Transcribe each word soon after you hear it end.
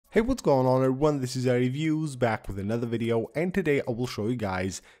Hey, what's going on everyone, this is Reviews back with another video, and today I will show you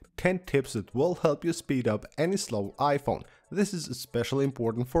guys 10 tips that will help you speed up any slow iPhone. This is especially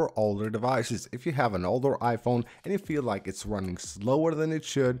important for older devices. If you have an older iPhone and you feel like it's running slower than it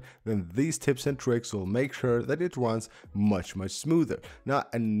should, then these tips and tricks will make sure that it runs much smoother. Now,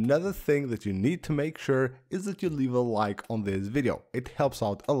 another thing that you need to make sure is that you leave a like on this video. It helps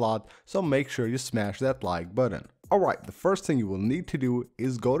out a lot, so make sure you smash that like button. Alright, the first thing you will need to do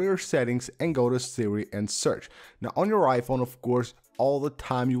is go to your settings and go to Siri and search. Now on your iPhone, of course, all the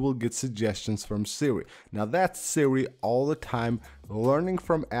time you will get suggestions from Siri. Now that's Siri all the time learning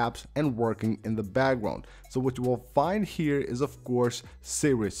from apps and working in the background. So what you will find here is of course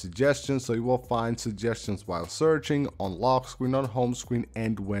Siri suggestions. So you will find suggestions while searching, on lock screen, on home screen,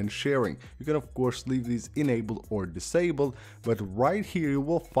 and when sharing. You can of course leave these enabled or disabled, but right here you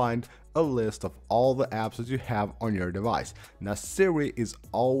will find a list of all the apps that you have on your device. Now Siri is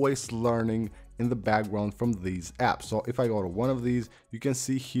always learning in the background from these apps. So if I go to one of these, you can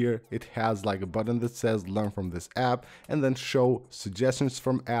see here it has like a button that says learn from this app, and then show suggestions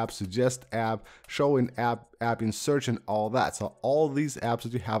from app, suggest app, show in app in search, and all that. So all these apps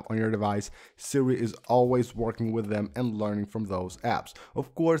that you have on your device, Siri is always working with them and learning from those apps.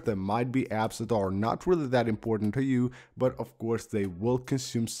 Of course, there might be apps that are not really that important to you, but of course they will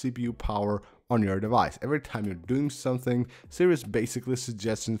consume CPU power on your device. Every time you're doing something, Siri is basically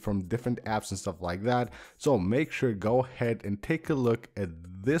suggestions from different apps and stuff like that. So make sure go ahead and take a look at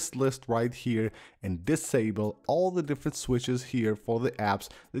this list right here and disable all the different switches here for the apps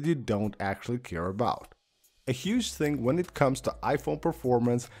that you don't actually care about. A huge thing when it comes to iPhone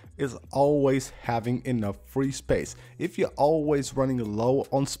performance is always having enough free space. If you're always running low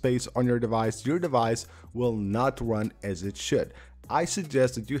on space on your device will not run as it should. I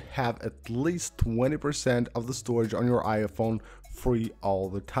suggest that you have at least 20% of the storage on your iPhone free all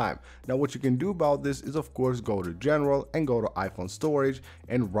the time. Now what you can do about this is of course go to general and go to iPhone storage,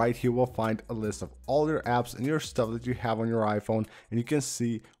 and right here we'll find a list of all your apps and your stuff that you have on your iPhone, and you can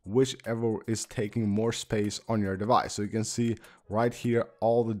see whichever is taking more space on your device. So you can see right here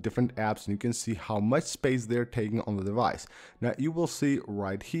all the different apps, and you can see how much space they're taking on the device. Now you will see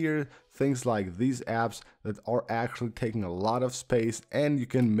right here things like these apps that are actually taking a lot of space, and you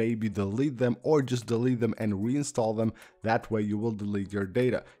can maybe delete them or just delete them and reinstall them. That way you will delete your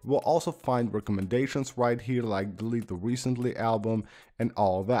data. You will also find recommendations right here like delete the recently album and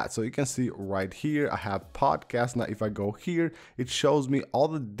all that. So you can see right here I have podcasts. Now if I go here, it shows me all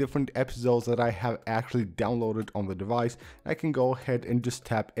the different episodes that I have actually downloaded on the device. I can go ahead and just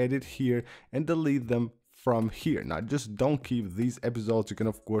tap edit here and delete them from here. Now just don't keep these episodes. You can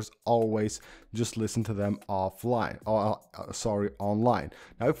of course always just listen to them offline, online.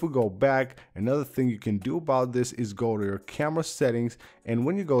 Now if we go back, another thing you can do about this is go to your camera settings, and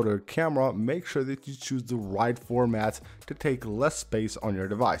when you go to your camera, make sure that you choose the right formats to take less space on your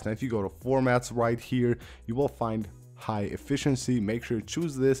device. Now if you go to formats right here, you will find high efficiency. Make sure you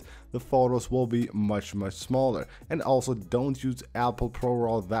choose this. The photos will be much smaller, and also don't use Apple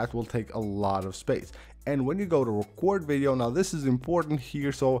ProRAW. That will take a lot of space. And when you go to record video, now this is important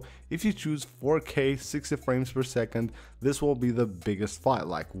here. So if you choose 4K 60 frames per second, this will be the biggest file.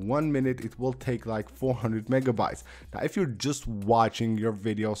 Like 1 minute it will take like 400 megabytes. Now if you're just watching your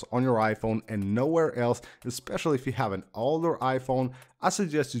videos on your iPhone and nowhere else, especially if you have an older iPhone, I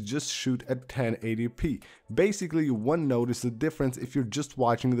suggest you just shoot at 1080p. Basically you won't notice the difference if you're just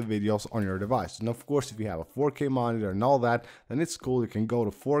watching the videos on your device. And of course if you have a 4K monitor and all that, then it's cool, you can go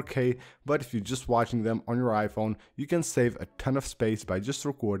to 4K, but if you're just watching them on your iPhone, you can save a ton of space by just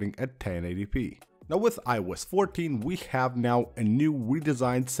recording at 1080p. Now with iOS 14, we have now a new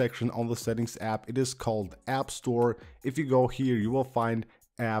redesigned section on the settings app. It is called App Store. If you go here, you will find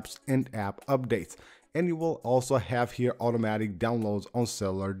apps and app updates, and you will also have here automatic downloads on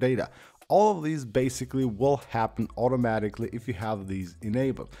cellular data. All of these basically will happen automatically if you have these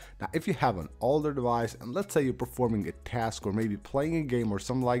enabled. Now if you have an older device and let's say you're performing a task or maybe playing a game or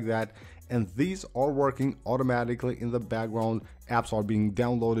something like that, and these are working automatically in the background, apps are being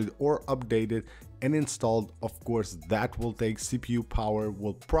downloaded or updated and installed, of course that will take CPU power,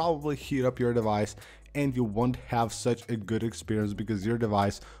 will probably heat up your device, and you won't have such a good experience because your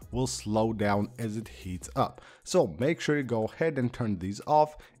device will slow down as it heats up. So make sure you go ahead and turn these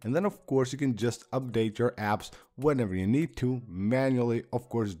off, and then of course you can just update your apps whenever you need to manually. Of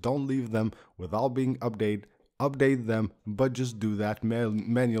course don't leave them without being updated. Update them, but just do that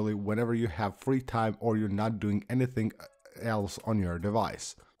manually whenever you have free time or you're not doing anything else on your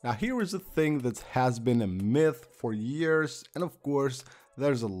device. Now here is a thing that has been a myth for years, and of course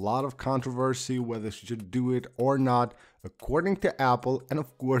There's a lot of controversy whether you should do it or not, according to Apple, and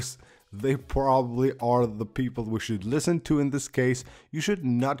of course, they probably are the people we should listen to in this case. You should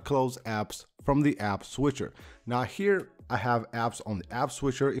not close apps from the app switcher. Now here I have apps on the app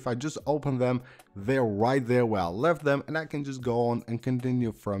switcher. If I just open them, they're right there where I left them, and I can just go on and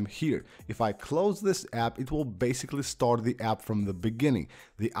continue from here. If I close this app, it will basically start the app from the beginning.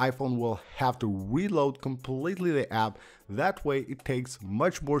 The iPhone will have to reload completely the app. That way it takes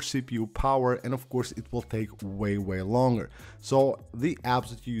much more CPU power, and of course it will take way longer. So the apps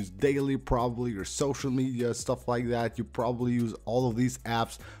that you use daily, probably your social media, stuff like that, you probably use all of these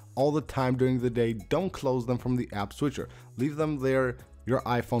apps all the time during the day. Don't close them from the app switcher. Leave them there. Your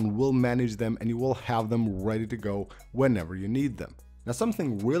iPhone will manage them and you will have them ready to go whenever you need them. Now,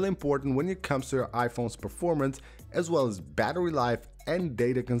 something really important when it comes to your iPhone's performance as well as battery life and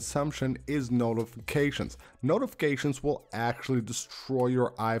data consumption is notifications. Notifications will actually destroy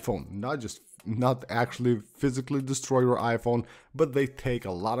your iPhone, not actually physically destroy your iPhone, but they take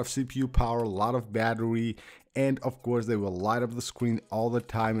a lot of CPU power, a lot of battery, and of course they will light up the screen all the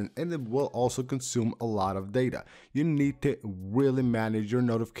time, and it will also consume a lot of data. You need to really manage your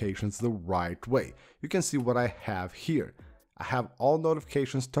notifications the right way. You can see what I have here. I have all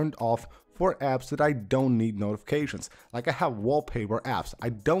notifications turned off for apps that I don't need notifications. Like I have wallpaper apps. I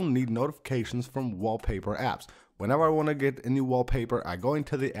don't need notifications from wallpaper apps. Whenever I want to get a new wallpaper, I go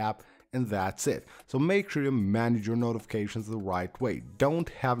into the app and that's it. So make sure you manage your notifications the right way. Don't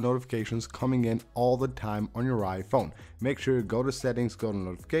have notifications coming in all the time on your iPhone. Make sure you go to settings, go to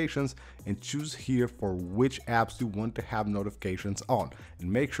notifications, and choose here for which apps you want to have notifications on. And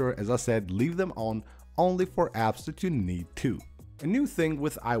make sure, as I said, leave them on only for apps that you need to. A new thing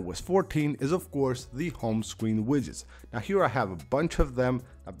with iOS 14 is of course the home screen widgets. Now here I have a bunch of them.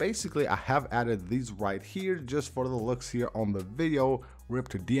 Now basically I have added these right here just for the looks here on the video, rip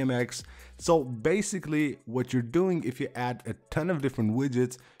to DMX. So basically what you're doing, if you add a ton of different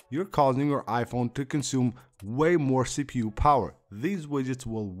widgets, you're causing your iPhone to consume way more CPU power. These widgets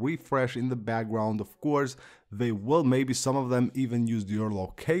will refresh in the background, of course. They will, maybe some of them even use your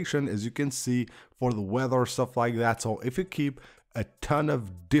location, as you can see, for the weather, stuff like that. So if you keep a ton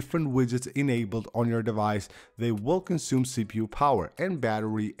of different widgets enabled on your device, they will consume CPU power and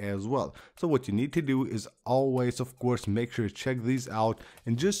battery as well. So what you need to do is always, of course, make sure you check these out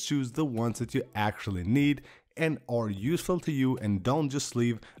and just choose the ones that you actually need and are useful to you, and don't just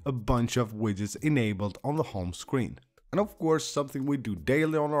leave a bunch of widgets enabled on the home screen. And of course, something we do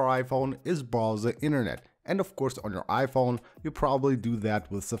daily on our iPhone is browse the internet. And of course, on your iPhone, you probably do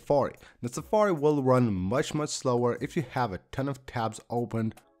that with Safari. Now, Safari will run much slower if you have a ton of tabs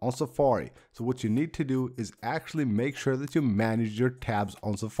opened on Safari. So what you need to do is actually make sure that you manage your tabs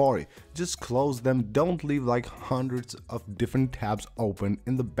on Safari. Just close them. Don't leave like hundreds of different tabs open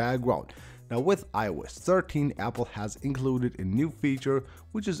in the background. Now with iOS 13, Apple has included a new feature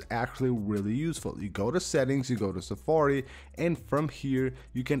which is actually really useful. You go to settings, you go to Safari, and from here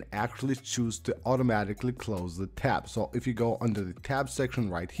you can actually choose to automatically close the tab. So if you go under the tab section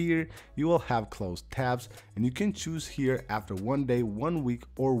right here, you will have closed tabs, and you can choose here after 1 day, 1 week,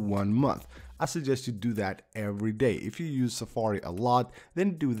 or 1 month. I suggest you do that every day. If you use Safari a lot,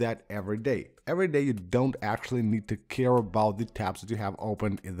 then do that every day. Every day you don't actually need to care about the tabs that you have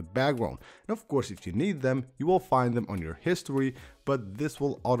opened in the background. And of course, if you need them, you will find them on your history, but this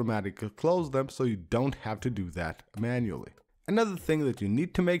will automatically close them so you don't have to do that manually. Another thing that you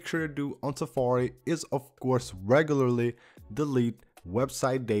need to make sure to do on Safari is, of course, regularly delete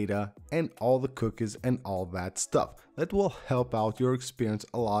website data and all the cookies and all that stuff. That will help out your experience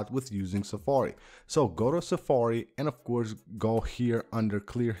a lot with using Safari. So go to Safari and of course go here under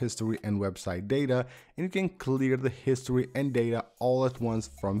clear history and website data, and you can clear the history and data all at once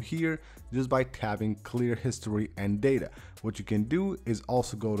from here just by tapping clear history and data. What you can do is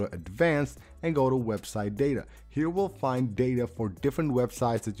also go to advanced and go to website data. Here we'll find data for different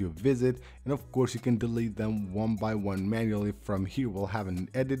websites that you visit, and of course you can delete them one by one manually. From here we'll have an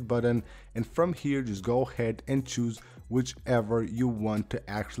edit button, and from here just go ahead and choose whichever you want to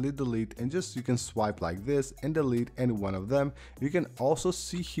actually delete, and just you can swipe like this and delete any one of them. You can also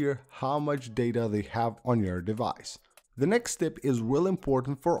see here how much data they have on your device. The next step is really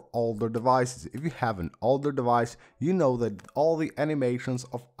important for older devices. If you have an older device, you know that all the animations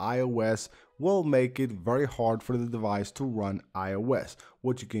of iOS will make it very hard for the device to run iOS.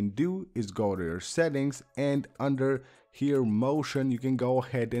 What you can do is go to your settings, and under here motion, you can go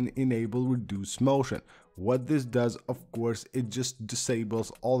ahead and enable reduce motion. What this does, of course, it just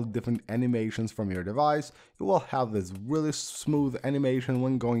disables all the different animations from your device. You will have this really smooth animation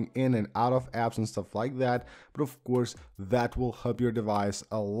when going in and out of apps and stuff like that, but of course that will help your device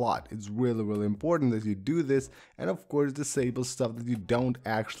a lot. It's really important that you do this, and of course disable stuff that you don't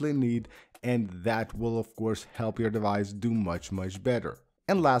actually need, and that will of course help your device do much better.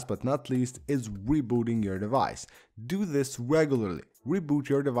 And last but not least is rebooting your device. Do this regularly. Reboot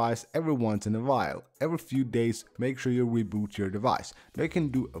your device every once in a while. Every few days, make sure you reboot your device. Now you can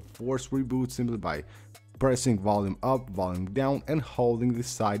do a forced reboot simply by pressing volume up, volume down, and holding the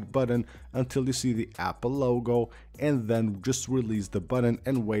side button until you see the Apple logo, and then just release the button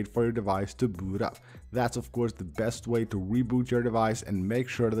and wait for your device to boot up. That's of course the best way to reboot your device and make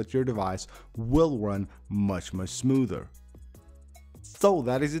sure that your device will run much smoother. So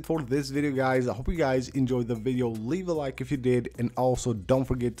that is it for this video, guys. I hope you guys enjoyed the video. Leave a like if you did, and also don't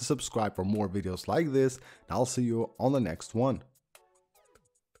forget to subscribe for more videos like this, and I'll see you on the next one.